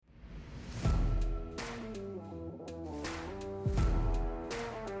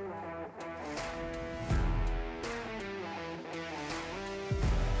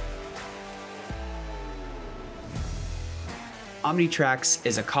Omnitrax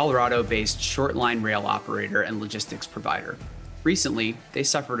is a Colorado-based short-line rail operator and logistics provider. Recently, they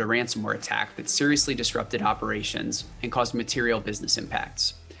suffered a ransomware attack that seriously disrupted operations and caused material business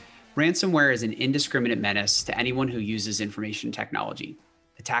impacts. Ransomware is an indiscriminate menace to anyone who uses information technology.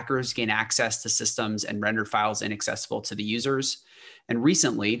 Attackers gain access to systems and render files inaccessible to the users. And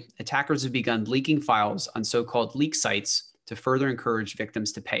recently, attackers have begun leaking files on so-called leak sites to further encourage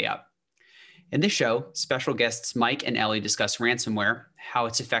victims to pay up. In this show, special guests Mike and Ellie discuss ransomware, how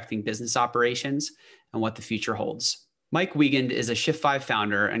it's affecting business operations, and what the future holds. Mike Wiegand is a Shift5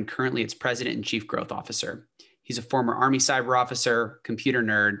 founder and currently its president and chief growth officer. He's a former Army cyber officer, computer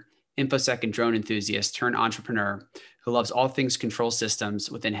nerd, InfoSec and drone enthusiast turned entrepreneur who loves all things control systems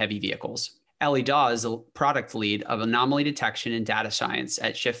within heavy vehicles. Ellie Daw is a product lead of anomaly detection and data science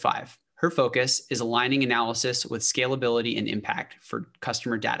at Shift5. Her focus is aligning analysis with scalability and impact for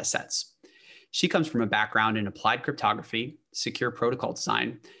customer data sets. She comes from a background in applied cryptography, secure protocol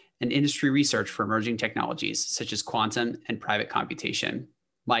design, and industry research for emerging technologies such as quantum and private computation.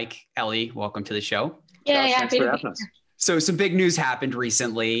 Mike, Ellie, welcome to the show. Yeah, Thanks for having us. So some big news happened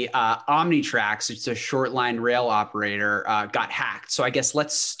recently. Omnitrax, it's a short line rail operator, got hacked. So I guess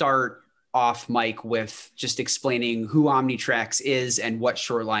let's start off, Mike, with just explaining who Omnitrax is and what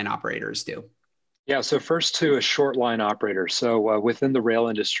short line operators do. Yeah, so first to a short line operator. So within the rail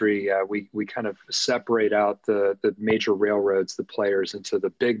industry, we kind of separate out the major railroads, the players, into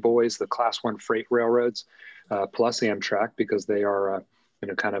the big boys, the class one freight railroads, plus Amtrak, because they are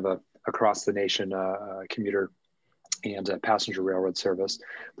kind of a across the nation commuter and passenger railroad service.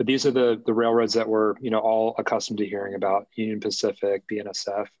 But these are the railroads that we're all accustomed to hearing about: Union Pacific,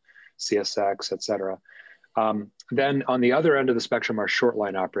 BNSF, CSX, et cetera. Then on the other end of the spectrum are short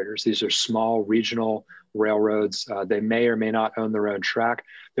line operators. These are small regional railroads. They may or may not own their own track.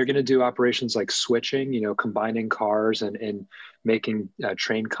 They're going to do operations like switching, combining cars and making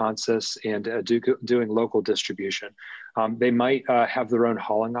train consists and doing local distribution. They might have their own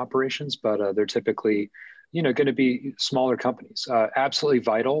hauling operations, but they're typically going to be smaller companies, absolutely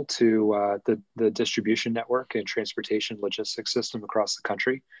vital to the distribution network and transportation logistics system across the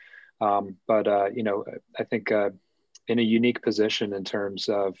country. But I think in a unique position in terms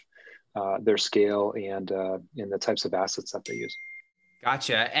of their scale and in the types of assets that they use.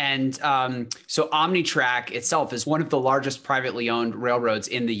 Gotcha. And so Omnitrax itself is one of the largest privately owned railroads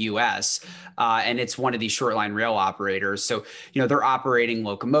in the U.S., and it's one of these short line rail operators. So, they're operating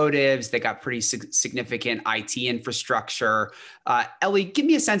locomotives. They got pretty significant IT infrastructure. Ellie, give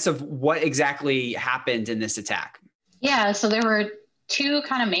me a sense of what exactly happened in this attack. Yeah, so there were two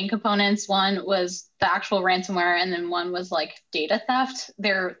kind of main components. One was the actual ransomware, and then one was like data theft.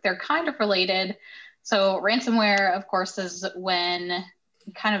 They're kind of related. So ransomware, of course, is when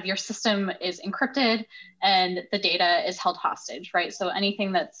kind of your system is encrypted and the data is held hostage, right? So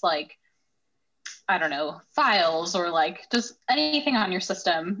anything that's like, I don't know, files or like just anything on your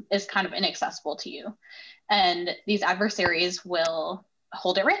system is kind of inaccessible to you. And these adversaries will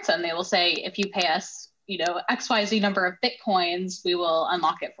hold it ransom. They will say, if you pay us XYZ number of Bitcoins, we will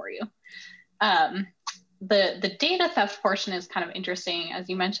unlock it for you. The data theft portion is kind of interesting. As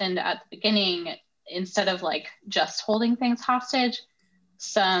you mentioned at the beginning, instead of like just holding things hostage,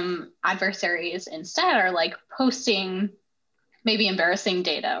 some adversaries instead are like posting maybe embarrassing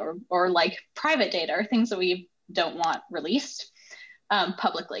data or like private data or things that we don't want released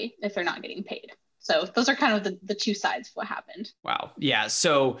publicly if they're not getting paid. So those are kind of the two sides of what happened. Wow. Yeah.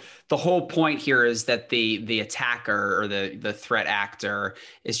 So the whole point here is that the attacker or the threat actor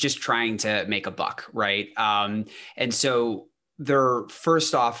is just trying to make a buck, right? And so they're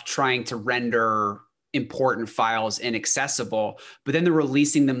first off trying to render important files inaccessible, but then they're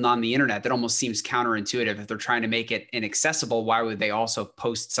releasing them on the internet. That almost seems counterintuitive. If they're trying to make it inaccessible, why would they also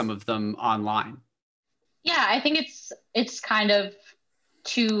post some of them online? Yeah, I think it's kind of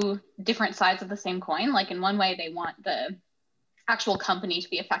two different sides of the same coin. Like in one way, they want the actual company to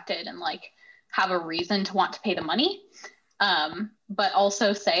be affected and like have a reason to want to pay the money, but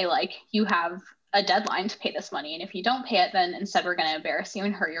also say like you have a deadline to pay this money, and if you don't pay it, then instead we're going to embarrass you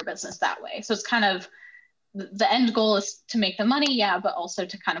and hurt your business that way. So it's kind of the end goal is to make the money, yeah, but also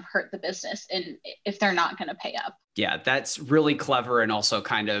to kind of hurt the business and if they're not going to pay up. Yeah, that's really clever and also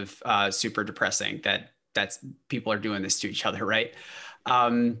kind of super depressing that's people are doing this to each other, right?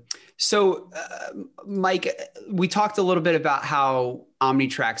 Mike, we talked a little bit about how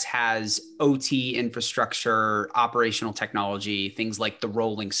Omnitrax has OT infrastructure, operational technology, things like the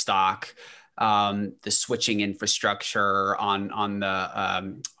rolling stock. the switching infrastructure on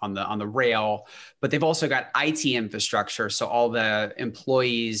the rail, but they've also got IT infrastructure. So all the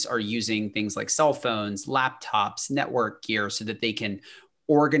employees are using things like cell phones, laptops, network gear, so that they can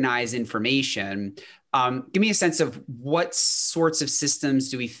organize information. Give me a sense of what sorts of systems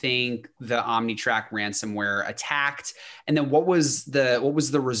do we think the OmniTrack ransomware attacked, and then what was the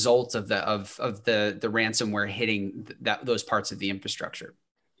result of the ransomware hitting those parts of the infrastructure?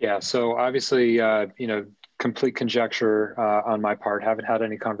 Yeah, so obviously, complete conjecture on my part. Haven't had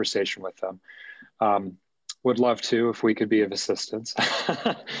any conversation with them. Would love to if we could be of assistance.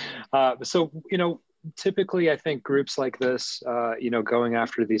 Typically, I think groups like this, going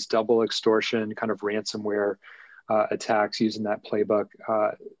after these double extortion kind of ransomware attacks using that playbook,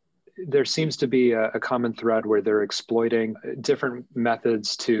 there seems to be a common thread where they're exploiting different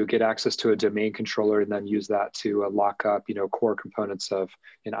methods to get access to a domain controller and then use that to lock up, core components of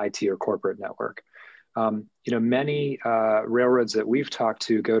an IT or corporate network. Many railroads that we've talked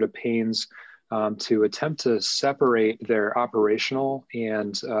to go to pains to attempt to separate their operational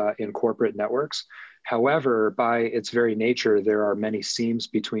and corporate networks. However, by its very nature, there are many seams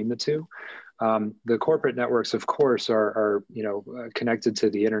between the two. The corporate networks, of course, are connected to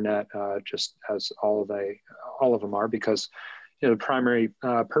the internet, just as all of them are, because the primary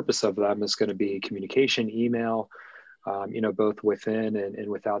purpose of them is going to be communication, email, both within and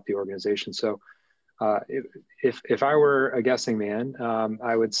without the organization. So, if I were a guessing man,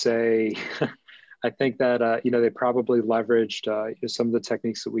 I would say. I think that they probably leveraged some of the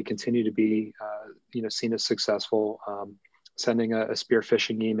techniques that we continue to be seen as successful. Sending a spear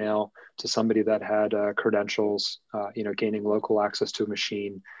phishing email to somebody that had credentials, gaining local access to a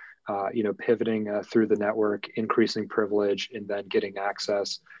machine, pivoting through the network, increasing privilege, and then getting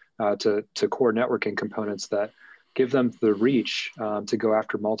access to core networking components that give them the reach to go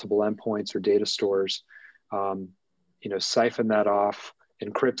after multiple endpoints or data stores, siphon that off,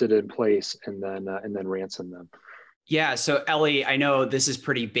 encrypt it in place, and then ransom them. Yeah. So Ellie, I know this is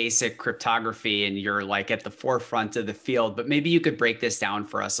pretty basic cryptography and you're like at the forefront of the field, but maybe you could break this down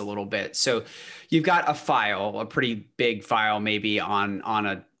for us a little bit. So you've got a file, a pretty big file, maybe on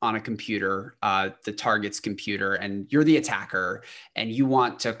a computer, the target's computer, and you're the attacker and you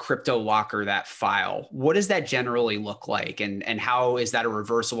want to crypto locker that file. What does that generally look like? And how is that a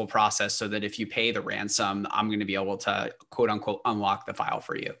reversible process so that if you pay the ransom, I'm going to be able to quote unquote unlock the file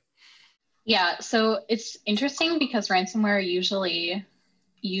for you? Yeah, so it's interesting because ransomware usually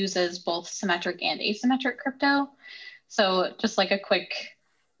uses both symmetric and asymmetric crypto. So just like a quick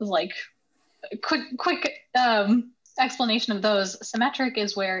explanation of those. Symmetric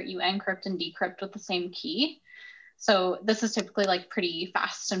is where you encrypt and decrypt with the same key. So this is typically like pretty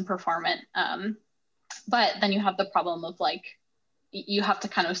fast and performant. But then you have the problem of you have to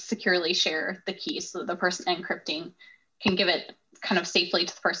kind of securely share the key so that the person encrypting can give it kind of safely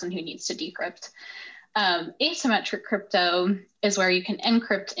to the person who needs to decrypt. Asymmetric crypto is where you can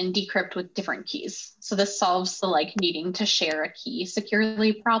encrypt and decrypt with different keys. So this solves the needing to share a key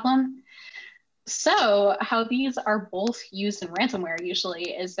securely problem. So how these are both used in ransomware usually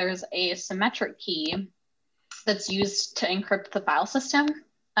is there's a symmetric key that's used to encrypt the file system.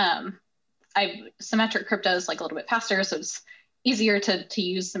 Symmetric crypto is a little bit faster, so it's easier to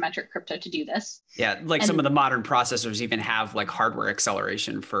use symmetric crypto to do this. Yeah, some of the modern processors even have hardware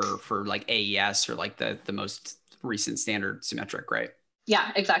acceleration for AES or the most recent standard symmetric, right?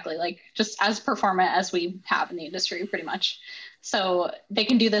 Yeah, exactly. Just as performant as we have in the industry, pretty much. So they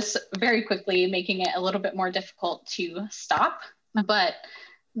can do this very quickly, making it a little bit more difficult to stop. But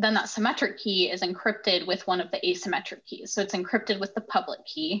then that symmetric key is encrypted with one of the asymmetric keys. So it's encrypted with the public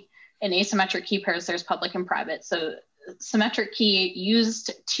key. In asymmetric key pairs, there's public and private. So symmetric key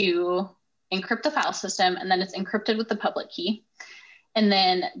used to encrypt the file system, and then it's encrypted with the public key. And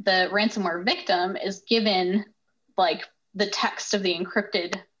then the ransomware victim is given the text of the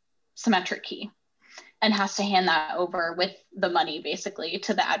encrypted symmetric key and has to hand that over with the money basically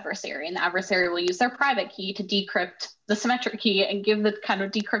to the adversary. And the adversary will use their private key to decrypt the symmetric key and give the kind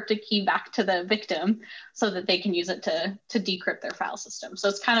of decrypted key back to the victim so that they can use it to decrypt their file system. So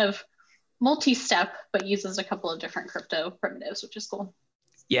it's kind of multi-step, but uses a couple of different crypto primitives, which is cool.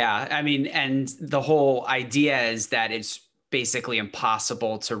 Yeah, I mean, and the whole idea is that it's basically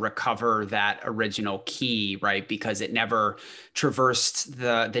impossible to recover that original key, right? Because it never traversed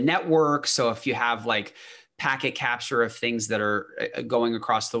the network. So if you have packet capture of things that are going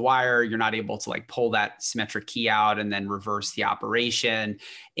across the wire, you're not able to pull that symmetric key out and then reverse the operation.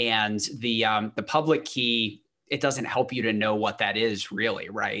 And the public key it doesn't help you to know what that is really,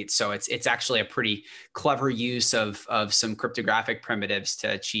 right? So it's actually a pretty clever use of some cryptographic primitives to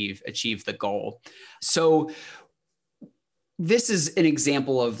achieve the goal. So this is an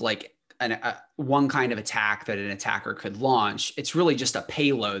example of like one kind of attack that an attacker could launch. It's really just a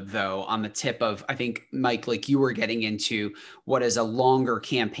payload, though, on the tip of, I think, Mike, like you were getting into what is a longer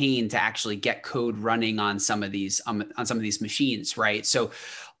campaign to actually get code running on some of these machines, right? So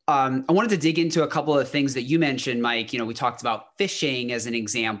I wanted to dig into a couple of things that you mentioned, Mike. We talked about phishing as an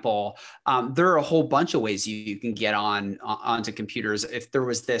example. There are a whole bunch of ways you can get onto computers. If there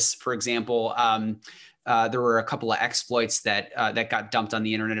was this, for example, there were a couple of exploits that got dumped on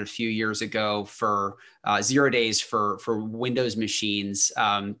the internet a few years ago for 0 days for Windows machines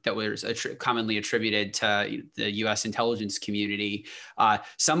that was commonly attributed to the U.S. intelligence community.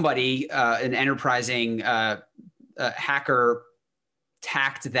 Somebody, an enterprising hacker,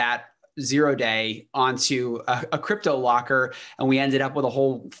 tacked that 0 day onto a crypto locker, and we ended up with a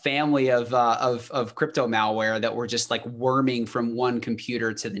whole family of crypto malware that were just like worming from one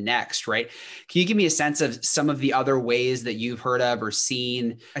computer to the next, right? Can you give me a sense of some of the other ways that you've heard of or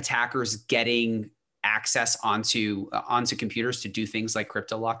seen attackers getting access onto computers to do things like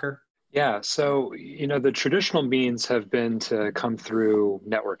crypto locker? Yeah, so the traditional means have been to come through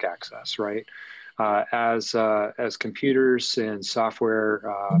network access, right? As computers and software,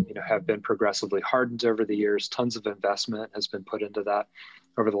 have been progressively hardened over the years, tons of investment has been put into that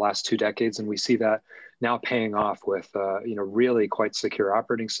over the last 2 decades, and we see that now paying off with, really quite secure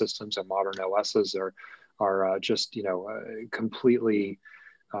operating systems, and modern OSs are just, completely,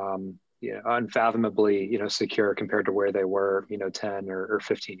 unfathomably, secure compared to where they were, 10 or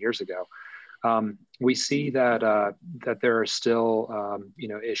 15 years ago. We see that there are still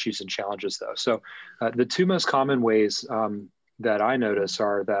issues and challenges though. So the two most common ways that I notice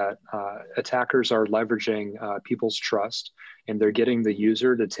are that attackers are leveraging people's trust, and they're getting the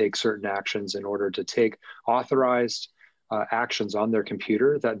user to take certain actions in order to take authorized actions on their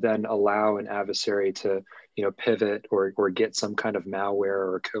computer that then allow an adversary to pivot or get some kind of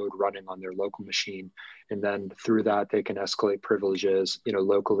malware or code running on their local machine. And then through that, they can escalate privileges,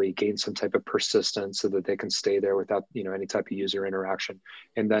 locally, gain some type of persistence so that they can stay there without, any type of user interaction,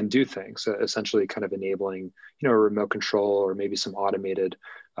 and then do things, essentially kind of enabling, a remote control or maybe some automated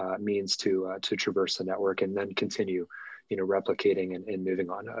means to traverse the network and then continue replicating and moving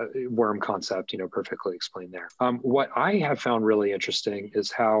on. Worm concept, perfectly explained there. What I have found really interesting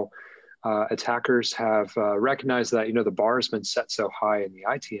is how attackers have recognized that, the bar has been set so high in the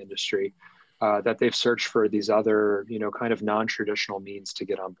IT industry that they've searched for these other, kind of non-traditional means to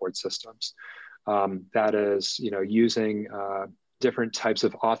get on board systems. That is, using different types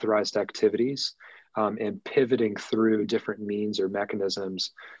of authorized activities and pivoting through different means or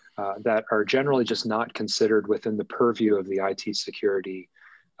mechanisms that are generally just not considered within the purview of the IT security,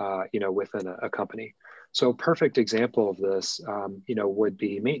 within a company. So a perfect example of this, would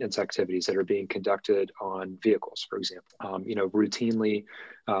be maintenance activities that are being conducted on vehicles, for example. Routinely,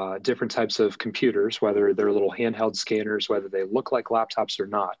 different types of computers, whether they're little handheld scanners, whether they look like laptops or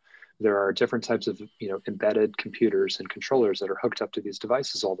not, there are different types of, embedded computers and controllers that are hooked up to these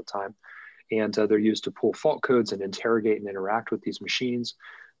devices all the time. And they're used to pull fault codes and interrogate and interact with these machines.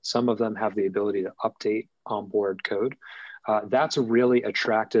 Some of them have the ability to update onboard code. That's a really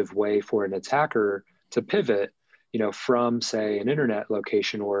attractive way for an attacker to pivot, from say an internet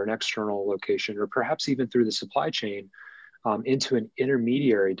location or an external location, or perhaps even through the supply chain, into an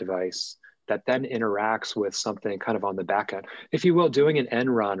intermediary device that then interacts with something kind of on the back end, if you will, doing an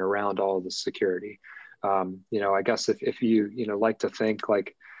end run around all of the security. I guess if you, like to think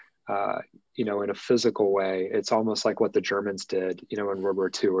like, in a physical way, it's almost like what the Germans did, in World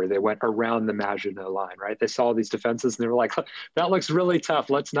War II, where they went around the Maginot Line, right? They saw these defenses and they were like, that looks really tough.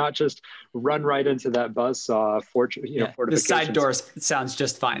 Let's not just run right into that buzzsaw fortifications. The side door sounds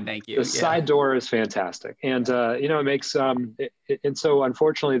just fine. Thank you. The side door is fantastic. And, it makes, and so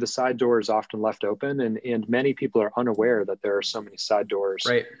unfortunately the side door is often left open, and many people are unaware that there are so many side doors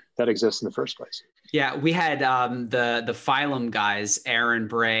that exist in the first place. Yeah, we had the Phylum guys, Aaron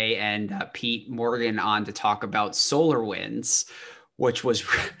Bray and Pete Morgan, on to talk about SolarWinds, which was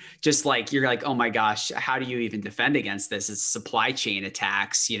just like, you're like, oh my gosh, how do you even defend against this? It's supply chain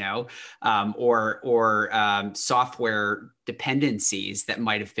attacks, or software dependencies that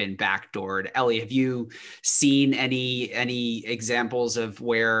might have been backdoored. Ellie, have you seen any examples of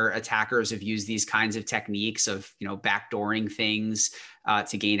where attackers have used these kinds of techniques of, backdooring things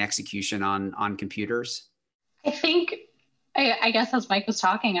to gain execution on computers? I guess as Mike was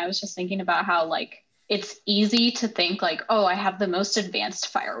talking, I was just thinking about how it's easy to think like, oh, I have the most advanced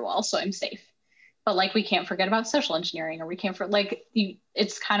firewall, so I'm safe. but like we can't forget about social engineering, or we can't for like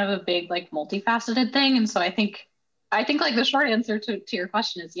it's kind of a big like multifaceted thing. And so I think like the short answer to your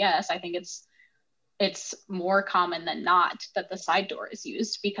question is yes. I think it's more common than not that the side door is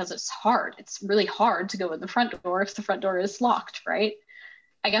used because it's hard. It's really hard to go in the front door if the front door is locked, right?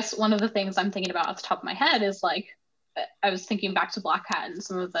 I guess one of the things I'm thinking about off the top of my head is like, I was thinking back to Black Hat and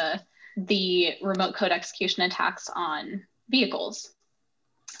some of the remote code execution attacks on vehicles.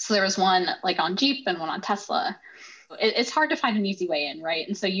 So there was one like on Jeep and one on Tesla. It's hard to find an easy way in, right?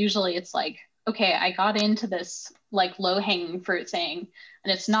 And so usually it's like, okay, I got into this like low hanging fruit thing,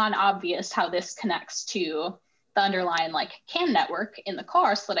 and it's not obvious how this connects to the underlying like CAN network in the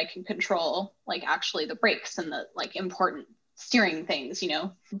car so that I can control like actually the brakes and the like important steering things,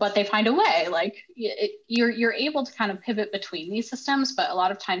 but they find a way. Like you're able to kind of pivot between these systems, but a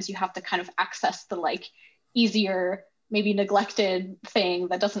lot of times you have to kind of access the like easier, maybe neglected thing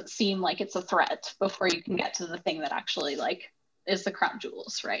that doesn't seem like it's a threat before you can get to the thing that actually like is the crown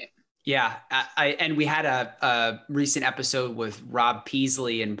jewels, right? Yeah, and we had a recent episode with Rob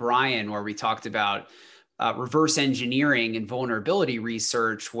Peasley and Brian where we talked about reverse engineering and vulnerability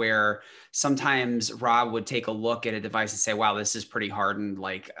research, where sometimes Rob would take a look at a device and say, wow, this is pretty hardened.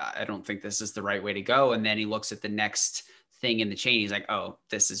 Like, I don't think this is the right way to go. And then he looks at the next thing in the chain. He's like, oh,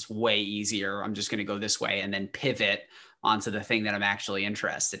 this is way easier. I'm just going to go this way, and then pivot onto the thing that I'm actually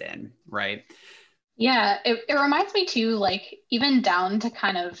interested in. Right. Yeah, it reminds me too, like even down to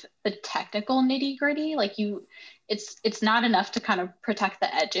kind of the technical nitty gritty, like it's not enough to kind of protect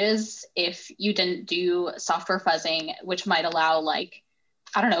the edges if you didn't do software fuzzing, which might allow like,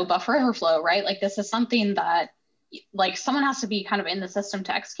 I don't know, buffer overflow, right? Like this is something that like someone has to be kind of in the system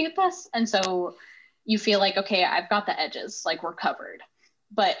to execute this. And so you feel like, okay, I've got the edges, like we're covered.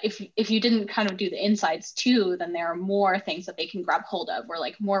 But if you didn't kind of do the insides too, then there are more things that they can grab hold of, or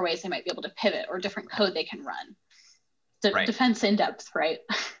like more ways they might be able to pivot, or different code they can run. Right. Defense in depth, right?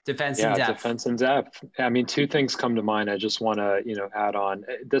 Defense in depth. I mean, two things come to mind. I just want to, add on.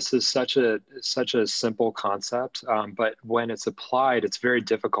 This is such a simple concept, but when it's applied, it's very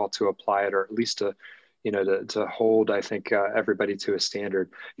difficult to apply it, or at least to hold, I think, everybody to a standard.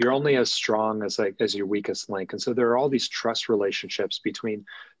 You're only as strong as your weakest link. And so there are all these trust relationships between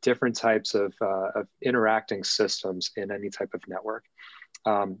different types of interacting systems in any type of network.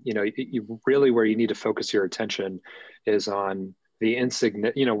 You really, where you need to focus your attention is on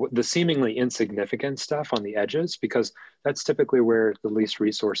the seemingly insignificant stuff on the edges, because that's typically where the least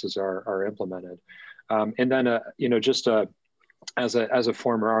resources are implemented. And then, as a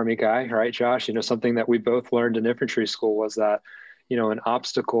former Army guy, right, Josh, something that we both learned in infantry school was that, an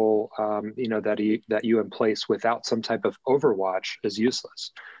obstacle, that you in place without some type of overwatch is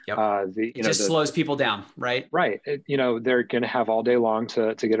useless. Yep. It just slows people down, right? Right. They're going to have all day long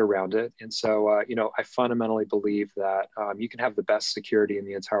to get around it. And so, I fundamentally believe that you can have the best security in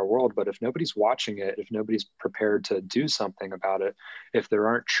the entire world, but if nobody's watching it, if nobody's prepared to do something about it, if there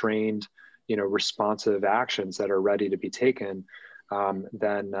aren't trained, responsive actions that are ready to be taken,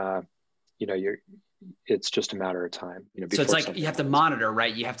 then, it's just a matter of time. So it's like you have to monitor,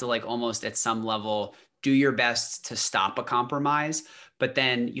 right? You have to like almost at some level do your best to stop a compromise, but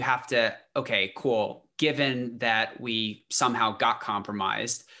then you have to, okay, cool. Given that we somehow got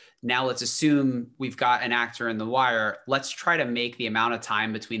compromised, now let's assume we've got an actor in the wire. Let's try to make the amount of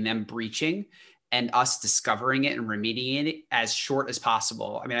time between them breaching and us discovering it and remediating it as short as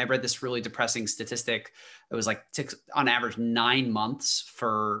possible. I mean, I read this really depressing statistic. It was like on average 9 months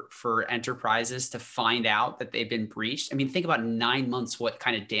for enterprises to find out that they've been breached. I mean, think about 9 months, what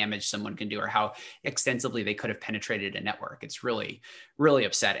kind of damage someone can do, or how extensively they could have penetrated a network. It's really, really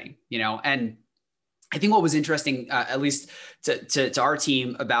upsetting, and I think what was interesting, at least to our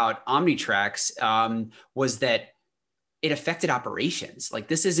team about Omnitrix, was that it affected operations. Like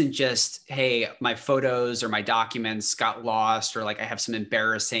this isn't just, hey, my photos or my documents got lost, or like I have some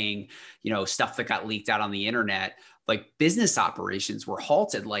embarrassing, stuff that got leaked out on the internet. Like business operations were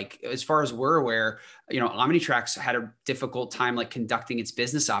halted. Like as far as we're aware, Omnitrix had a difficult time like conducting its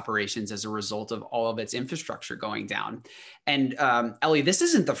business operations as a result of all of its infrastructure going down. And Ellie, this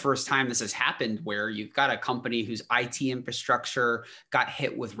isn't the first time this has happened, where you've got a company whose IT infrastructure got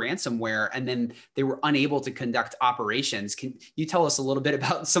hit with ransomware and then they were unable to conduct operations. Can you tell us a little bit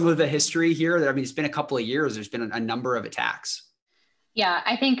about some of the history here? I mean, it's been a couple of years. There's been a number of attacks. Yeah,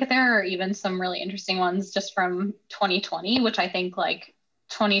 I think there are even some really interesting ones just from 2020, which I think like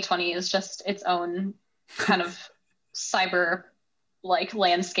 2020 is just its own kind of cyber like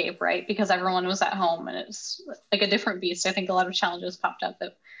landscape, right? Because everyone was at home and it's like a different beast. I think a lot of challenges popped up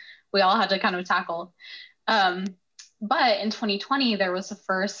that we all had to kind of tackle. But in 2020, there was the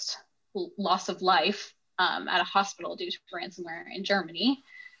first loss of life at a hospital due to ransomware in Germany.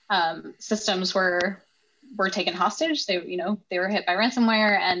 Systems were taken hostage. They were hit by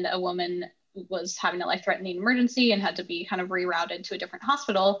ransomware, and a woman was having a life-threatening emergency and had to be kind of rerouted to a different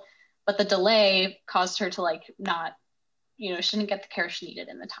hospital. But the delay caused her to not, she didn't get the care she needed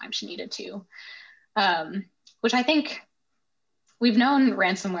in the time she needed to, which I think we've known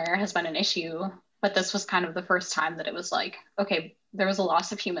ransomware has been an issue, but this was kind of the first time that it was like, okay, there was a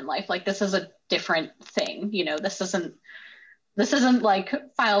loss of human life. Like, this is a different thing. This isn't like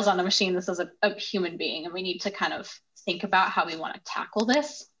files on a machine. This is a human being, and we need to kind of think about how we want to tackle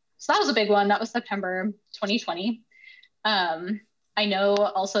this. So that was a big one. That was September 2020. I know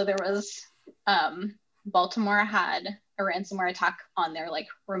also there was, Baltimore had a ransomware attack on their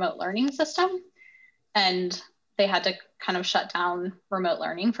remote learning system, and they had to kind of shut down remote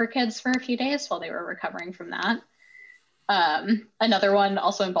learning for kids for a few days while they were recovering from that. Another one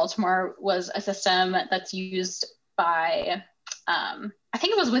also in Baltimore was a system that's used by, I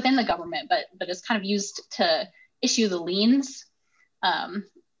think it was within the government, but it's kind of used to issue the liens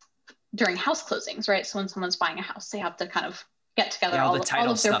during house closings, right? So when someone's buying a house, they have to kind of get together all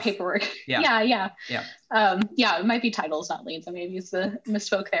of their paperwork. Yeah. It might be titles, not liens. I may have used the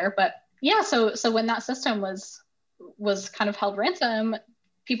misspoke there, but yeah. So when that system was kind of held ransom,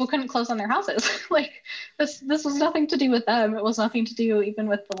 people couldn't close on their houses. This was nothing to do with them. It was nothing to do even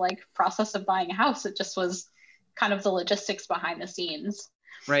with the process of buying a house. It just was kind of the logistics behind the scenes.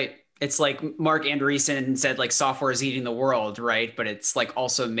 Right. It's like Mark Andreessen said, software is eating the world, right? But it's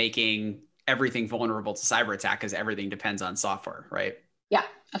also making everything vulnerable to cyber attack because everything depends on software, right? Yeah,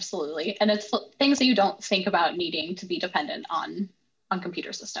 absolutely. And it's things that you don't think about needing to be dependent on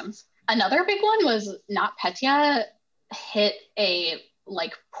computer systems. Another big one was NotPetya hit a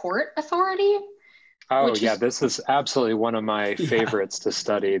port authority. Oh yeah, this is absolutely one of my favorites to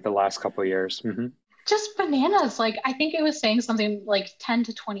study the last couple of years. Mm-hmm. Just bananas. I think it was saying something like 10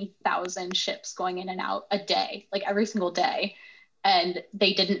 to 20,000 ships going in and out a day, every single day. And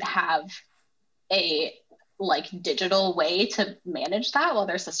they didn't have a digital way to manage that while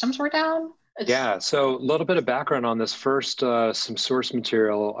their systems were down. Yeah, so a little bit of background on this. First, some source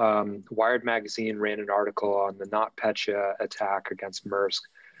material. Wired Magazine ran an article on the NotPetya attack against Maersk.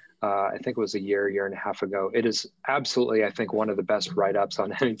 I think it was a year and a half ago. It is absolutely, I think, one of the best write-ups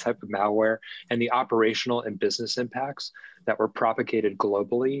on any type of malware and the operational and business impacts that were propagated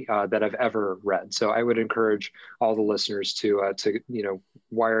globally that I've ever read. So I would encourage all the listeners to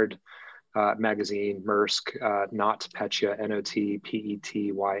Wired Magazine, Maersk, NotPetya,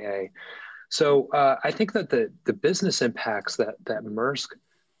 NotPetya. So I think that the business impacts that Maersk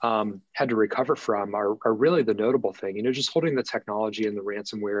had to recover from are really the notable thing. Just holding the technology and the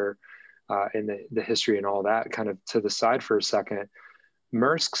ransomware and the history and all that kind of to the side for a second.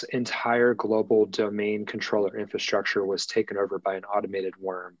 Maersk's entire global domain controller infrastructure was taken over by an automated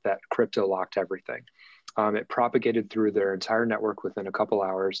worm that crypto locked everything. It propagated through their entire network within a couple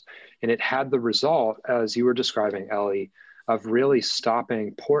hours, and it had the result, as you were describing, Ellie, of really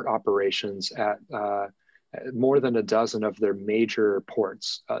stopping port operations at more than a dozen of their major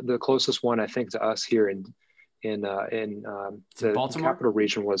ports. The closest one, I think, to us here in the capital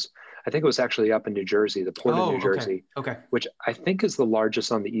region was, I think it was actually up in New Jersey, the port of New Jersey, which I think is the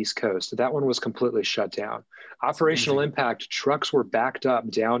largest on the East Coast. That one was completely shut down. Operational impact, trucks were backed up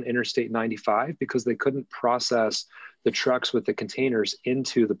down Interstate 95 because they couldn't process the trucks with the containers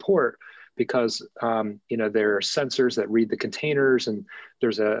into the port because there are sensors that read the containers, and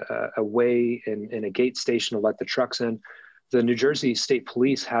there's a way in a gate station to let the trucks in. The New Jersey State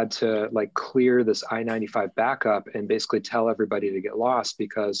Police had to clear this I-95 backup and basically tell everybody to get lost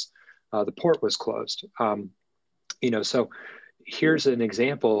because the port was closed. So here's an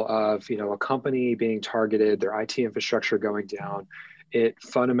example of a company being targeted, their IT infrastructure going down, it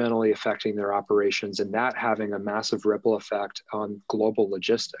fundamentally affecting their operations, and that having a massive ripple effect on global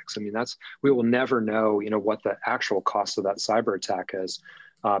logistics. I mean, we will never know, what the actual cost of that cyber attack is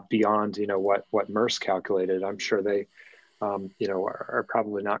beyond, what Maersk calculated. I'm sure they, are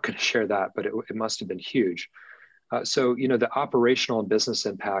probably not going to share that, but it must have been huge. So, the operational and business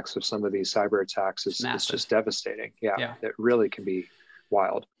impacts of some of these cyber attacks is just devastating. Yeah, it really can be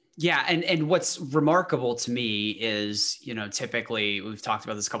wild. Yeah. And what's remarkable to me is, typically we've talked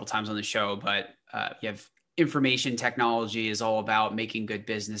about this a couple of times on the show, but you have information technology is all about making good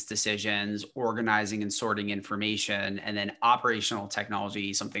business decisions, organizing and sorting information. And then operational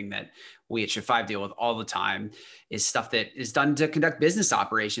technology, something that we at Shift5 deal with all the time, is stuff that is done to conduct business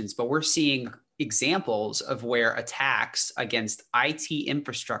operations. But we're seeing, examples of where attacks against IT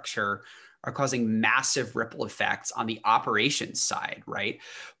infrastructure are causing massive ripple effects on the operations side, right?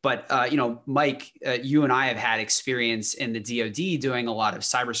 But Mike, you and I have had experience in the DoD doing a lot of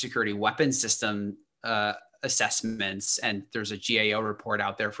cybersecurity weapon system assessments, and there's a GAO report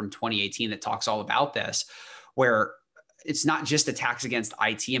out there from 2018 that talks all about this, where it's not just attacks against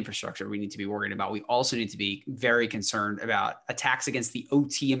IT infrastructure we need to be worried about. We also need to be very concerned about attacks against the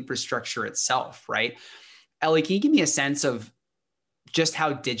OT infrastructure itself, right? Ellie, can you give me a sense of just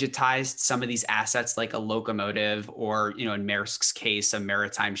how digitized some of these assets like a locomotive or, in Maersk's case, a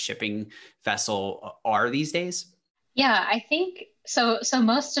maritime shipping vessel are these days? Yeah, I think so. So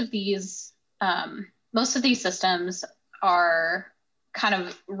most of these systems are kind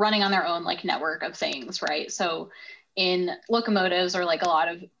of running on their own like network of things, right? So in locomotives or like a lot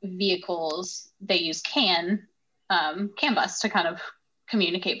of vehicles, they use CAN bus to kind of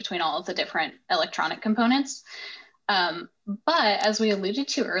communicate between all of the different electronic components. But as we alluded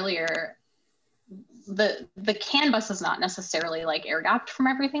to earlier, the CAN bus is not necessarily like air gapped from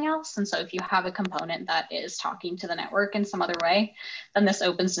everything else. And so if you have a component that is talking to the network in some other way, then this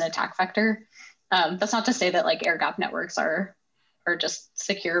opens an attack vector. That's not to say that like air gap networks are just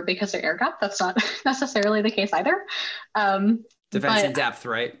secure because they're air gap. That's not necessarily the case either. Defense in depth,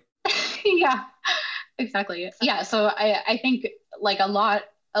 right? Yeah, exactly. Yeah. So I think like a lot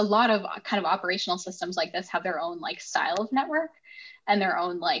of kind of operational systems like this have their own like style of network and their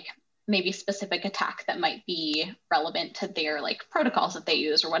own like maybe specific attack that might be relevant to their like protocols that they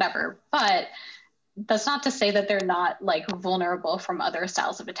use or whatever. But that's not to say that they're not like vulnerable from other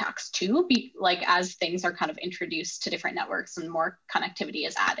styles of attacks too, like as things are kind of introduced to different networks and more connectivity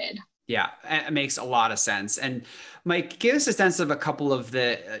is added. Yeah, it makes a lot of sense. And Mike, give us a sense of a couple of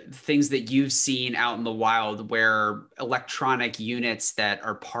the things that you've seen out in the wild where electronic units that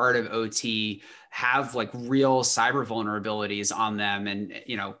are part of OT have like real cyber vulnerabilities on them. And,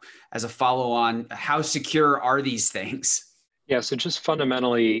 as a follow on, how secure are these things? Yeah, so just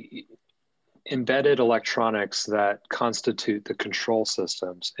fundamentally, embedded electronics that constitute the control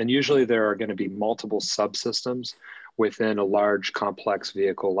systems. And usually there are going to be multiple subsystems within a large complex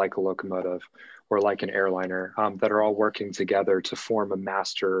vehicle like a locomotive or like an airliner that are all working together to form a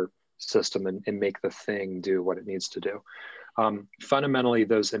master system and make the thing do what it needs to do. Fundamentally,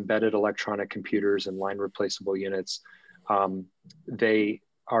 those embedded electronic computers and line replaceable units, they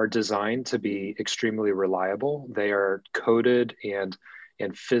are designed to be extremely reliable. They are coded and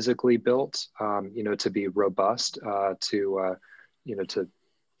physically built, to be robust, to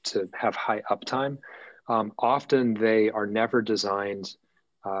have high uptime. Often they are never designed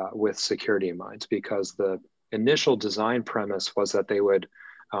with security in mind because the initial design premise was that they would,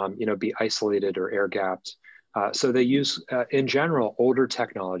 be isolated or air gapped. So they use, in general, older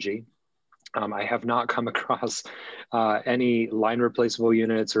technology. I have not come across any line replaceable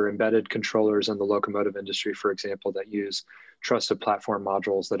units or embedded controllers in the locomotive industry, for example, that use trusted platform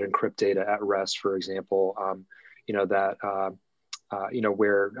modules that encrypt data at rest, for example,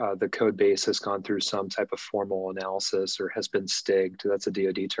 where the code base has gone through some type of formal analysis or has been STIGged. That's a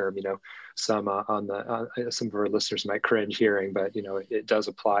DoD term. Some some of our listeners might cringe hearing, but it does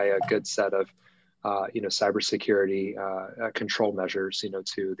apply a good set of cybersecurity control measures,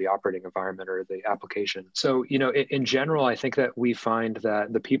 to the operating environment or the application. So, in general, I think that we find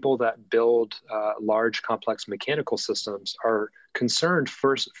that the people that build large, complex mechanical systems are concerned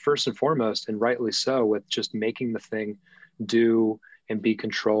first and foremost, and rightly so, with just making the thing do and be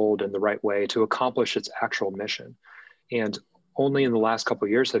controlled in the right way to accomplish its actual mission. And only in the last couple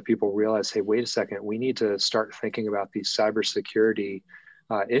of years have people realized, hey, wait a second, we need to start thinking about these cybersecurity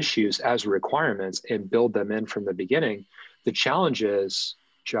issues as requirements and build them in from the beginning. The challenge is,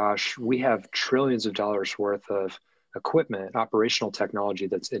 Josh, we have trillions of dollars worth of equipment, operational technology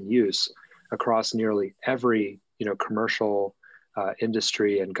that's in use across nearly every, commercial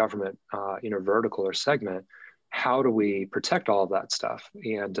industry and government, vertical or segment. How do we protect all of that stuff?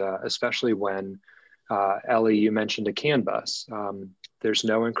 And especially when, Ellie, you mentioned a CAN bus. There's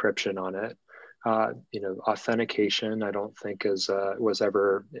no encryption on it. Authentication, I don't think was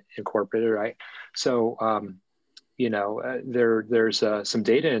ever incorporated, right? So, there's some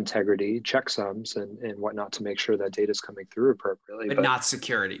data integrity checksums and whatnot to make sure that data is coming through appropriately. But not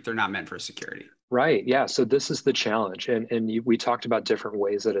security. They're not meant for security. Right. Yeah. So this is the challenge. We talked about different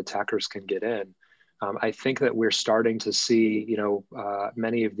ways that attackers can get in. I think that we're starting to see,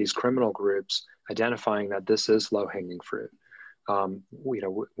 many of these criminal groups identifying that this is low-hanging fruit.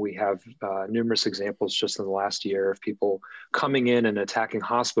 We have numerous examples just in the last year of people coming in and attacking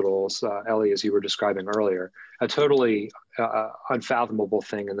hospitals, Ellie, as you were describing earlier, a totally unfathomable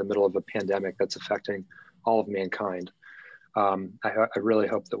thing in the middle of a pandemic that's affecting all of mankind. I really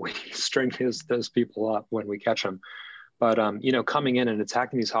hope that we string those people up when we catch them. But, coming in and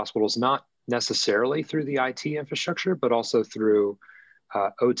attacking these hospitals, not necessarily through the IT infrastructure, but also through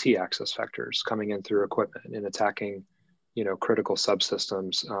OT access vectors, coming in through equipment and attacking critical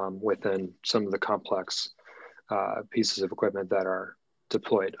subsystems within some of the complex pieces of equipment that are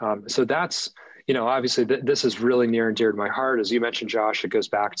deployed. So that's, obviously this is really near and dear to my heart. As you mentioned, Josh, it goes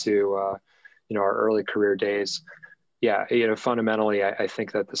back to, our early career days. Yeah, fundamentally, I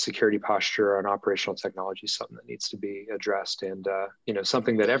think that the security posture on operational technology is something that needs to be addressed, and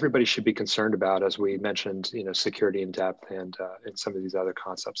something that everybody should be concerned about, as we mentioned, security in depth, and some of these other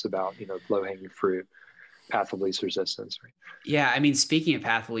concepts about low-hanging fruit, path of least resistance. Right? Yeah, I mean, speaking of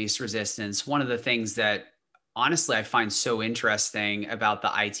path of least resistance, one of the things that honestly I find so interesting about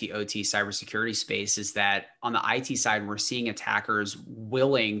the IT OT cybersecurity space is that on the IT side, we're seeing attackers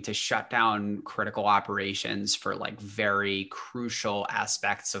willing to shut down critical operations for like very crucial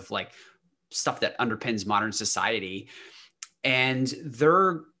aspects of like stuff that underpins modern society. And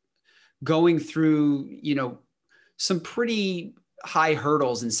they're going through, some pretty high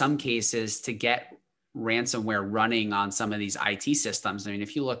hurdles in some cases to get ransomware running on some of these IT systems. I mean,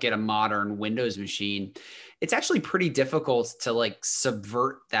 if you look at a modern Windows machine, it's actually pretty difficult to like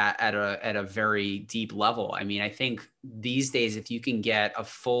subvert that at a very deep level. I mean, I think these days, if you can get a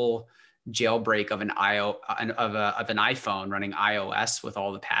full jailbreak of an iPhone running iOS with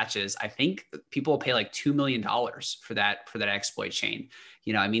all the patches, I think people will pay like $2 million for that exploit chain.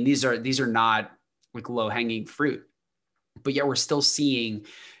 I mean, these are not like low hanging fruit, but yet we're still seeing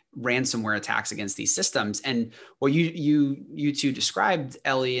ransomware attacks against these systems. And what you two described,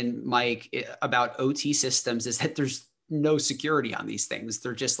 Ellie and Mike, about OT systems is that there's no security on these things.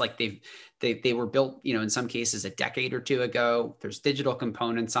 They're just like they were built, in some cases a decade or two ago. There's digital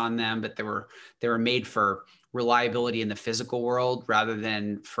components on them, but they were made for reliability in the physical world rather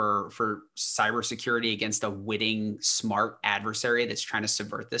than for cybersecurity against a witting, smart adversary that's trying to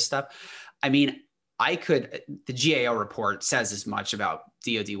subvert this stuff. I mean, the GAO report says as much about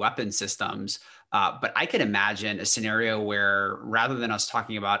DoD weapon systems, but I could imagine a scenario where rather than us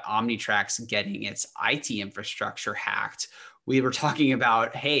talking about Omnitracs getting its IT infrastructure hacked, we were talking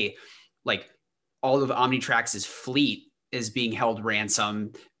about, hey, like all of Omnitracs' fleet is being held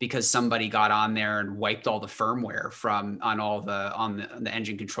ransom because somebody got on there and wiped all the firmware on the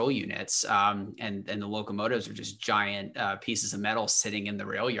engine control units, and the locomotives are just giant pieces of metal sitting in the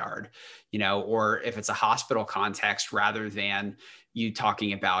rail yard, or if it's a hospital context, rather than you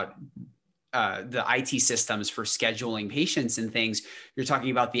talking about the IT systems for scheduling patients and things, you're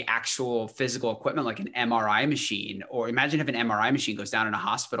talking about the actual physical equipment, like an MRI machine. Or imagine if an MRI machine goes down in a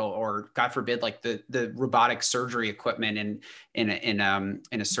hospital, or God forbid, like the robotic surgery equipment in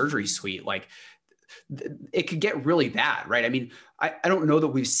a surgery suite. Like it could get really bad, right? I mean, I don't know that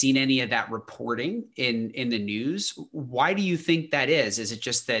we've seen any of that reporting in the news. Why do you think that is? Is it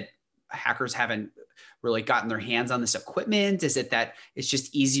just that hackers haven't really gotten their hands on this equipment? Is it that it's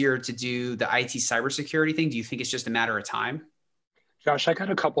just easier to do the IT cybersecurity thing? Do you think it's just a matter of time? Josh, I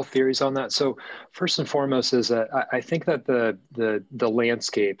got a couple theories on that. So first and foremost is that I think that the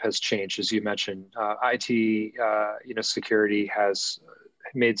landscape has changed, as you mentioned. IT, security has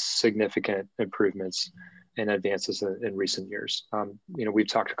made significant improvements and advances in recent years. We've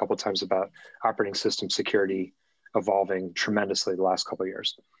talked a couple of times about operating system security evolving tremendously the last couple of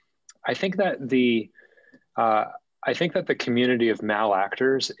years. I think that the community of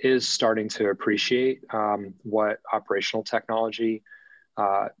malactors is starting to appreciate what operational technology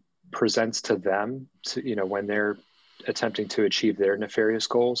presents to them, when they're attempting to achieve their nefarious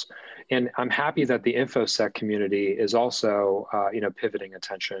goals. And I'm happy that the InfoSec community is also, pivoting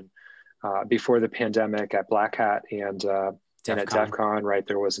attention. Before the pandemic at Black Hat and at DEF CON, right,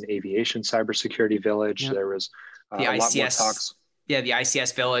 there was an aviation cybersecurity village. Yep. There was the a ICS, lot more talks. Yeah, the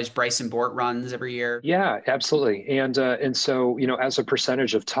ICS Village, Bryson Bort runs every year. Yeah, absolutely. And so, as a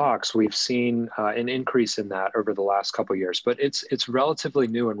percentage of talks, we've seen an increase in that over the last couple of years, but it's relatively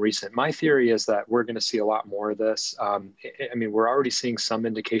new and recent. My theory is that we're going to see a lot more of this. We're already seeing some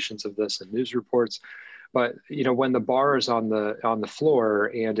indications of this in news reports, but when the bar is on the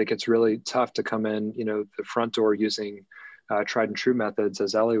floor and it gets really tough to come in, the front door using tried and true methods,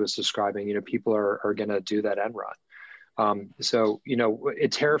 as Ellie was describing, people are going to do that end run. So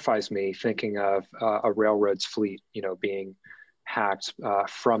it terrifies me thinking of a railroad's fleet, being hacked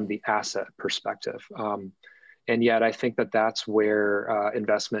from the asset perspective. And yet I think that that's where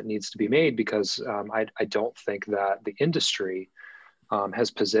investment needs to be made, because I don't think that the industry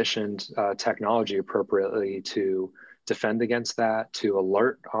has positioned technology appropriately to defend against that, to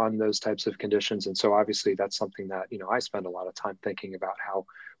alert on those types of conditions. And so obviously that's something that, I spend a lot of time thinking about how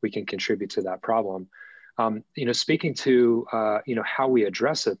we can contribute to that problem. Speaking to, how we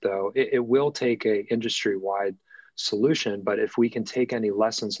address it, though, it will take a industry-wide solution. But if we can take any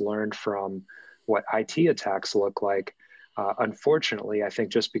lessons learned from what IT attacks look like, unfortunately, I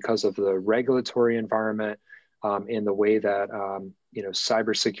think just because of the regulatory environment and the way that,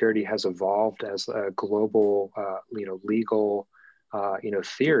 cybersecurity has evolved as a global, legal,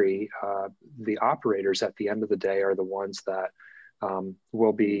 theory, the operators at the end of the day are the ones that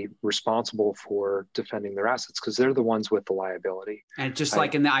will be responsible for defending their assets, because they're the ones with the liability. And just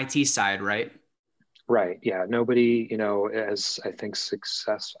like in the IT side, right? Right. Yeah. Nobody, as I think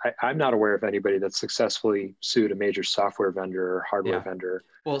I'm not aware of anybody that successfully sued a major software vendor or hardware vendor.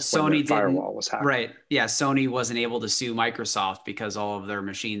 Well, Sony firewall was hacked. Right. Yeah. Sony wasn't able to sue Microsoft because all of their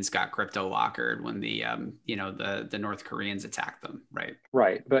machines got crypto lockered when the North Koreans attacked them. Right.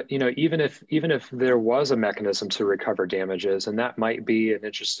 Right. But, even if there was a mechanism to recover damages, and that might be an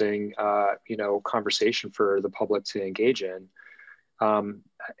interesting, conversation for the public to engage in.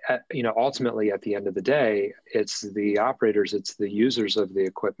 Ultimately, at the end of the day, it's the operators, it's the users of the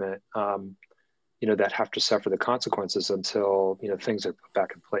equipment, that have to suffer the consequences until, things are put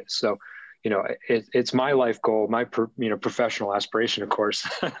back in place. So, it's my life goal, my, professional aspiration, of course,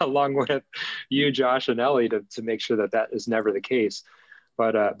 along with you, Josh and Ellie, to make sure that is never the case.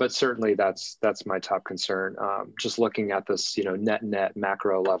 But certainly that's my top concern. Just looking at this, net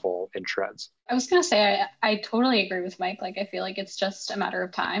macro level in trends. I was going to say, I totally agree with Mike. Like, I feel like it's just a matter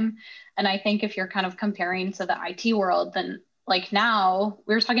of time. And I think if you're kind of comparing to the IT world, then like now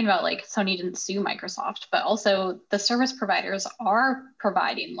we were talking about like Sony didn't sue Microsoft, but also the service providers are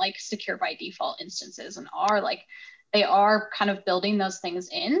providing like secure by default instances and they are kind of building those things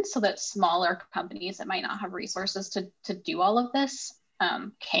in so that smaller companies that might not have resources to do all of this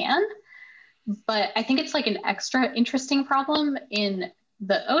can. But I think it's like an extra interesting problem in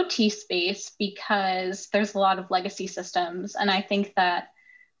the OT space because there's a lot of legacy systems. And I think that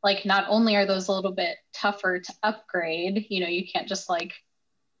like not only are those a little bit tougher to upgrade, you can't just like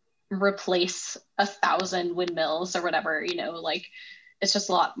replace 1,000 windmills or whatever, like it's just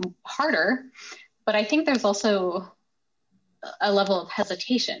a lot harder. But I think there's also a level of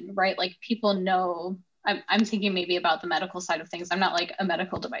hesitation, right? Like people know, I'm thinking maybe about the medical side of things. I'm not like a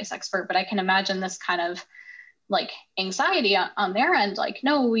medical device expert, but I can imagine this kind of like anxiety on their end. Like,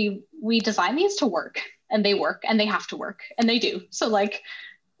 no, we design these to work and they work and they have to work and they do. So like,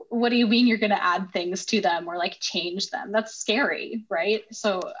 what do you mean you're going to add things to them or like change them? That's scary, right?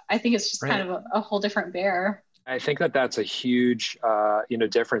 So I think it's just kind of a whole different bear. I think that that's a huge,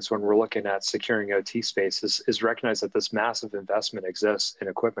 difference when we're looking at securing OT space is recognize that this massive investment exists in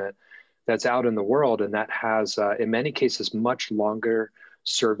equipment that's out in the world and that has, in many cases, much longer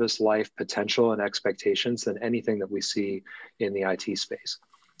service life potential and expectations than anything that we see in the IT space.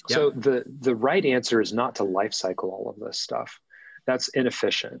 Yep. So the right answer is not to life cycle all of this stuff. That's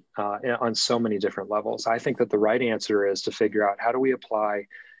inefficient on so many different levels. I think that the right answer is to figure out how do we apply,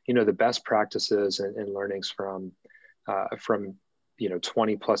 the best practices and learnings from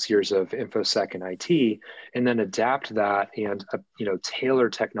 20 plus years of InfoSec and IT, and then adapt that and tailor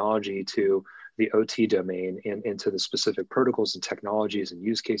technology to the OT domain and into the specific protocols and technologies and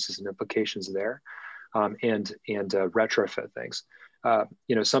use cases and implications there, and retrofit things.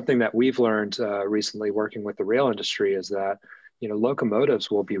 Something that we've learned recently working with the rail industry is that locomotives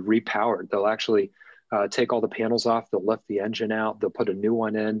will be repowered. They'll actually take all the panels off. They'll lift the engine out. They'll put a new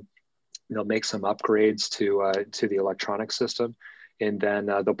one in. They'll make some upgrades to the electronic system, and then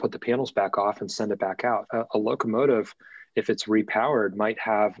they'll put the panels back off and send it back out. A locomotive, if it's repowered, might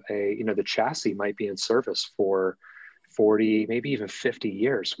have the chassis might be in service for 40, maybe even 50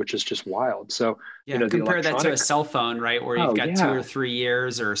 years, which is just wild. So, compare that to a cell phone, right? Where you've got 2 or 3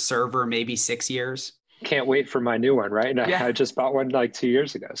 years, or a server, maybe 6 years. Can't wait for my new one, right? And I just bought one like 2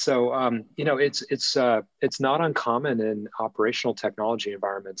 years ago. So, it's not uncommon in operational technology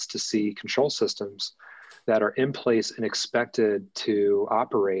environments to see control systems that are in place and expected to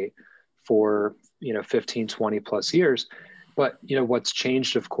operate for 15, 20 plus years. But what's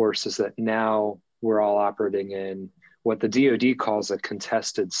changed, of course, is that now we're all operating in what the DoD calls a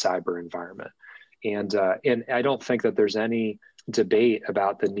contested cyber environment, and I don't think that there's any debate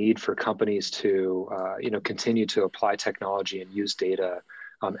about the need for companies to continue to apply technology and use data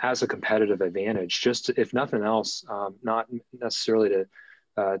as a competitive advantage. Just if nothing else, not necessarily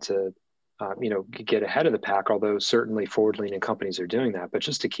to get ahead of the pack, although certainly forward-leaning companies are doing that, but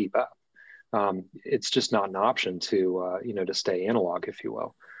just to keep up. It's just not an option to stay analog, if you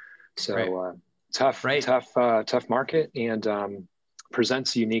will. So tough market, and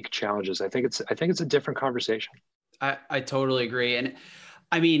presents unique challenges. I think it's a different conversation. I totally agree. And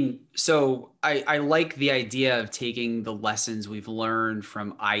I mean, so I like the idea of taking the lessons we've learned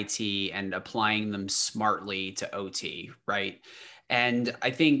from IT and applying them smartly to OT, right? And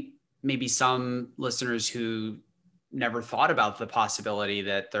I think maybe some listeners who never thought about the possibility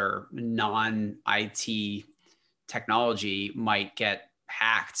that their non-IT technology might get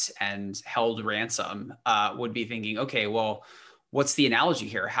hacked and held ransom would be thinking, okay, well, what's the analogy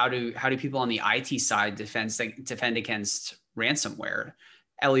here? How do people on the IT side defend against ransomware?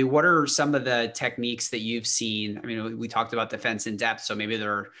 Ellie, what are some of the techniques that you've seen? I mean, we talked about defense in depth, so maybe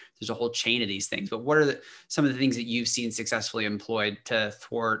there's a whole chain of these things, but what are some of the things that you've seen successfully employed to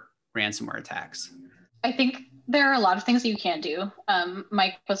thwart ransomware attacks? I think there are a lot of things that you can do.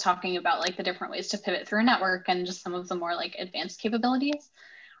 Mike was talking about like the different ways to pivot through a network and just some of the more like advanced capabilities.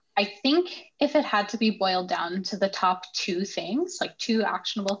 I think if it had to be boiled down to the top two things, like two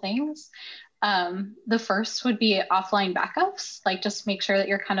actionable things, the first would be offline backups, like just make sure that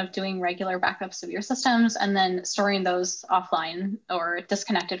you're kind of doing regular backups of your systems and then storing those offline or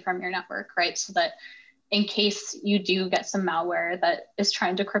disconnected from your network, right? So that in case you do get some malware that is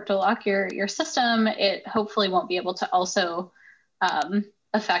trying to crypto lock your system, it hopefully won't be able to also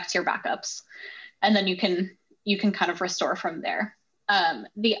affect your backups. And then you can kind of restore from there.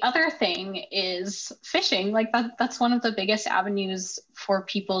 The other thing is phishing. Like that's one of the biggest avenues for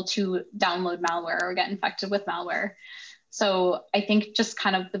people to download malware or get infected with malware. So I think just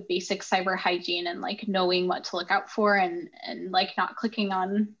kind of the basic cyber hygiene and like knowing what to look out for and like not clicking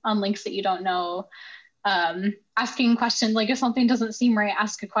on links that you don't know. Asking questions, like if something doesn't seem right,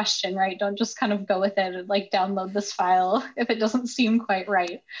 ask a question, right? Don't just kind of go with it and like download this file if it doesn't seem quite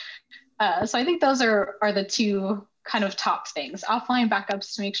right. So I think those are the two kind of top things: offline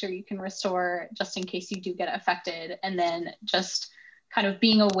backups to make sure you can restore just in case you do get affected, and then just kind of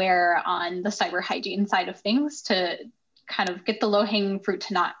being aware on the cyber hygiene side of things to kind of get the low-hanging fruit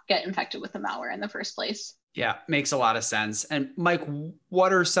to not get infected with the malware in the first place. Yeah, makes a lot of sense. And Mike,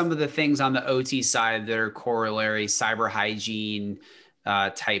 what are some of the things on the OT side that are corollary cyber hygiene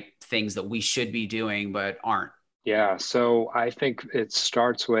type things that we should be doing but aren't? Yeah, so I think it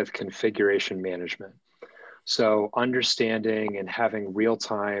starts with configuration management. So understanding and having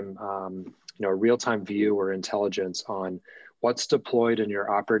real-time view or intelligence on what's deployed in your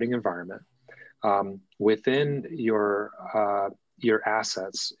operating environment within your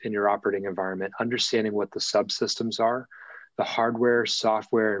assets in your operating environment, understanding what the subsystems are, the hardware,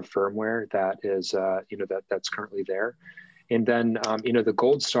 software, and firmware that is, that's currently there. And then, the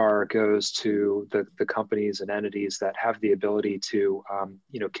gold star goes to the companies and entities that have the ability to,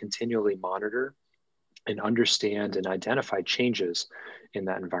 continually monitor and understand and identify changes in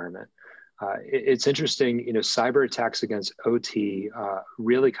that environment. It's interesting, cyber attacks against OT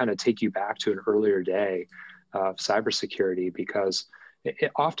really kind of take you back to an earlier day of cybersecurity, because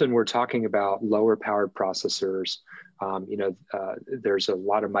often we're talking about lower powered processors. There's a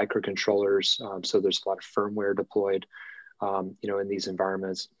lot of microcontrollers, so there's a lot of firmware deployed, in these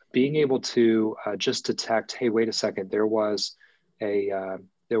environments. Being able to just detect, hey, wait a second, there was an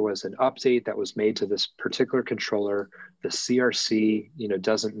update that was made to this particular controller. The CRC,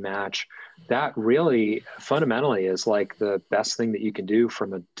 doesn't match. That really fundamentally is like the best thing that you can do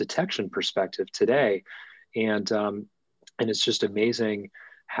from a detection perspective today. And it's just amazing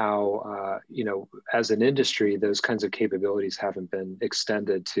how, as an industry, those kinds of capabilities haven't been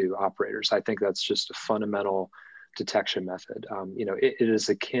extended to operators. I think that's just a fundamental detection method. It is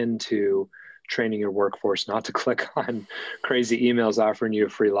akin to training your workforce not to click on crazy emails offering you a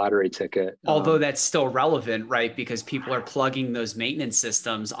free lottery ticket. Although that's still relevant, right? Because people are plugging those maintenance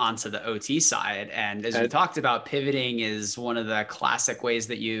systems onto the OT side. And as we talked about, pivoting is one of the classic ways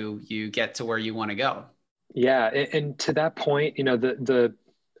that you get to where you want to go. Yeah. And to that point, I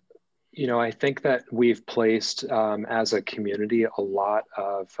think that we've placed as a community a lot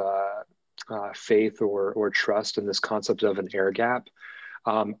of faith or trust in this concept of an air gap.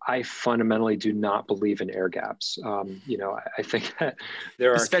 I fundamentally do not believe in air gaps. I think that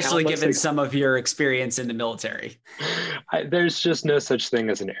there are, especially given some of your experience in the military. There's just no such thing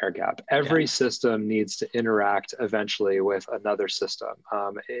as an air gap. Every system needs to interact eventually with another system.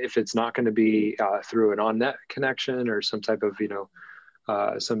 If it's not going to be through an on-net connection or some type of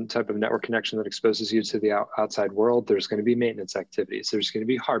network connection that exposes you to the outside world, there's going to be maintenance activities. There's going to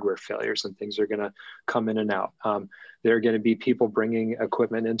be hardware failures, and things are going to come in and out. There are going to be people bringing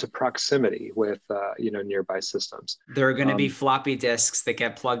equipment into proximity with, nearby systems. There are going to be floppy disks that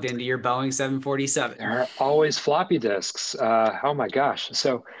get plugged into your Boeing 747. There are always floppy disks. Oh my gosh.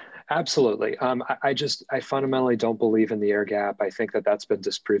 So absolutely. I fundamentally don't believe in the air gap. I think that that's been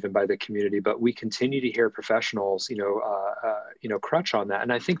disproven by the community, but we continue to hear professionals, crutch on that.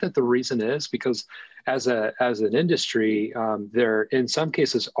 And I think that the reason is because as an industry, there in some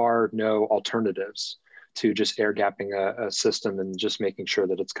cases are no alternatives to just air gapping a system and just making sure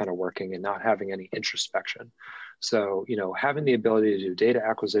that it's kind of working and not having any introspection. So, having the ability to do data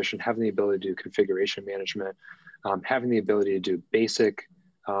acquisition, having the ability to do configuration management, having the ability to do basic,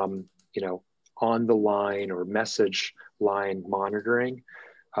 on the line or message line monitoring,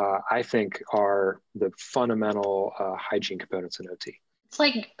 I think are the fundamental hygiene components in OT. It's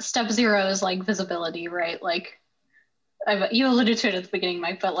like step zero is like visibility, right? Like you alluded to it at the beginning,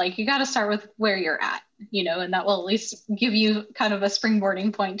 Mike, but like you got to start with where you're at, and that will at least give you kind of a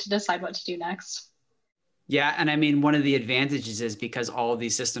springboarding point to decide what to do next. Yeah. And I mean, one of the advantages is because all of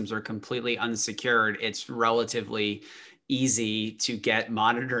these systems are completely unsecured, it's relatively easy to get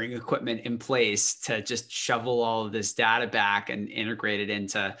monitoring equipment in place to just shovel all of this data back and integrate it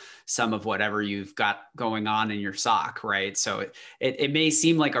into some of whatever you've got going on in your SOC, right? So it may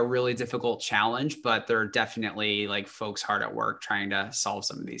seem like a really difficult challenge, but there are definitely like folks hard at work trying to solve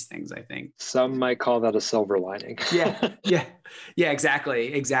some of these things, I think. Some might call that a silver lining. Yeah,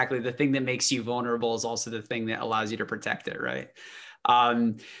 exactly. The thing that makes you vulnerable is also the thing that allows you to protect it, right?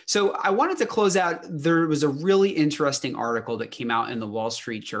 So I wanted to close out. There was a really interesting article that came out in the Wall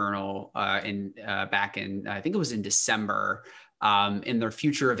Street Journal back in, I think it was in December, in their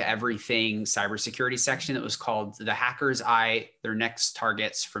Future of Everything cybersecurity section. It was called "The Hacker's Eye: Their Next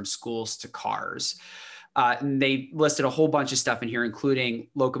Targets from Schools to Cars." And they listed a whole bunch of stuff in here, including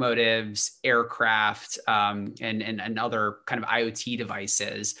locomotives, aircraft, and other kind of IoT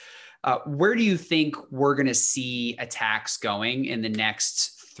devices. Where do you think we're going to see attacks going in the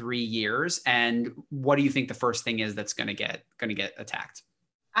next 3 years? And what do you think the first thing is that's going to get attacked?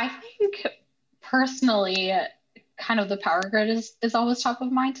 I think personally, kind of the power grid is always top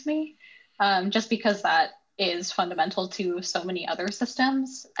of mind to me, just because that is fundamental to so many other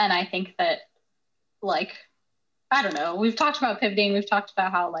systems. And I think that, like, I don't know, we've talked about pivoting, we've talked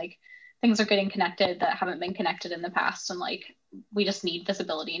about how like things are getting connected that haven't been connected in the past. And like, we just need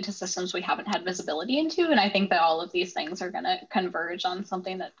visibility into systems we haven't had visibility into. And I think that all of these things are going to converge on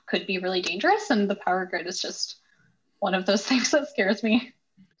something that could be really dangerous. And the power grid is just one of those things that scares me.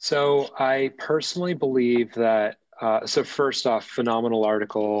 So I personally believe that, so first off, phenomenal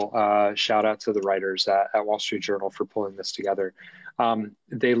article, shout out to the writers at Wall Street Journal for pulling this together.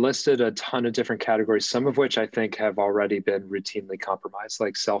 They listed a ton of different categories, some of which I think have already been routinely compromised,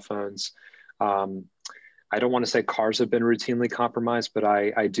 like cell phones. I don't want to say cars have been routinely compromised, but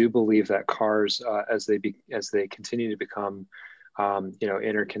I do believe that cars, as they continue to become,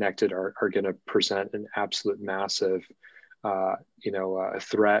 interconnected, are going to present an absolute massive,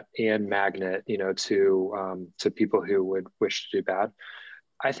 threat and magnet, to people who would wish to do bad.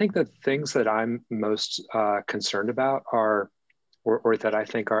 I think the things that I'm most concerned about are, or that I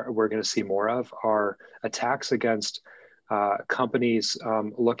think we're going to see more of, are attacks against companies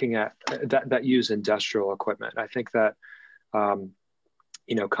looking at that use industrial equipment. I think that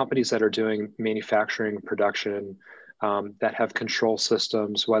companies that are doing manufacturing, production, that have control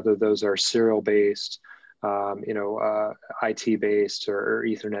systems, whether those are serial based, IT based or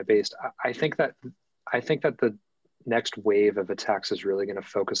Ethernet based. I think that the next wave of attacks is really going to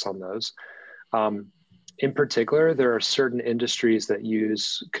focus on those. In particular, there are certain industries that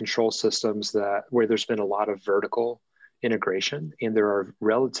use control systems where there's been a lot of vertical integration, and there are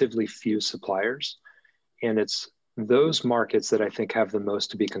relatively few suppliers. And it's those markets that I think have the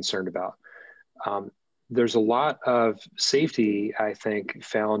most to be concerned about. There's a lot of safety, I think,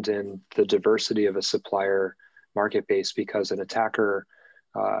 found in the diversity of a supplier market base, because an attacker,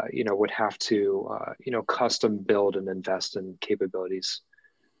 would have to, custom build and invest in capabilities,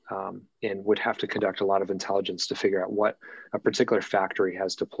 and would have to conduct a lot of intelligence to figure out what a particular factory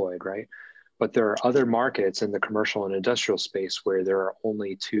has deployed, right? But there are other markets in the commercial and industrial space where there are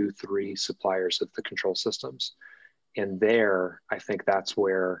only 2-3 suppliers of the control systems. And there, I think that's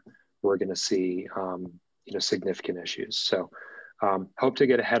where we're going to see, significant issues. So hope to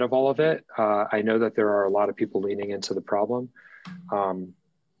get ahead of all of it. I know that there are a lot of people leaning into the problem,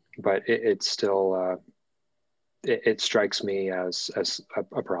 but it's still, it strikes me as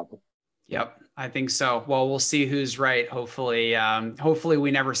a problem. Yep, I think so. Well, we'll see who's right. Hopefully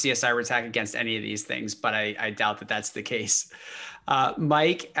we never see a cyber attack against any of these things, but I doubt that that's the case.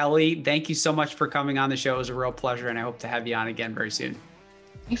 Mike, Ellie, thank you so much for coming on the show. It was a real pleasure, and I hope to have you on again very soon.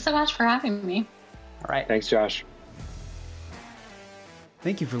 Thanks so much for having me. All right. Thanks, Josh.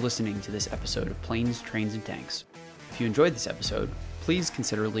 Thank you for listening to this episode of Planes, Trains, and Tanks. If you enjoyed this episode, please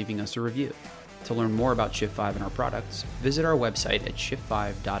consider leaving us a review. To learn more about Shift5 and our products, visit our website at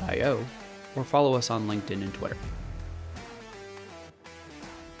shift5.io or follow us on LinkedIn and Twitter.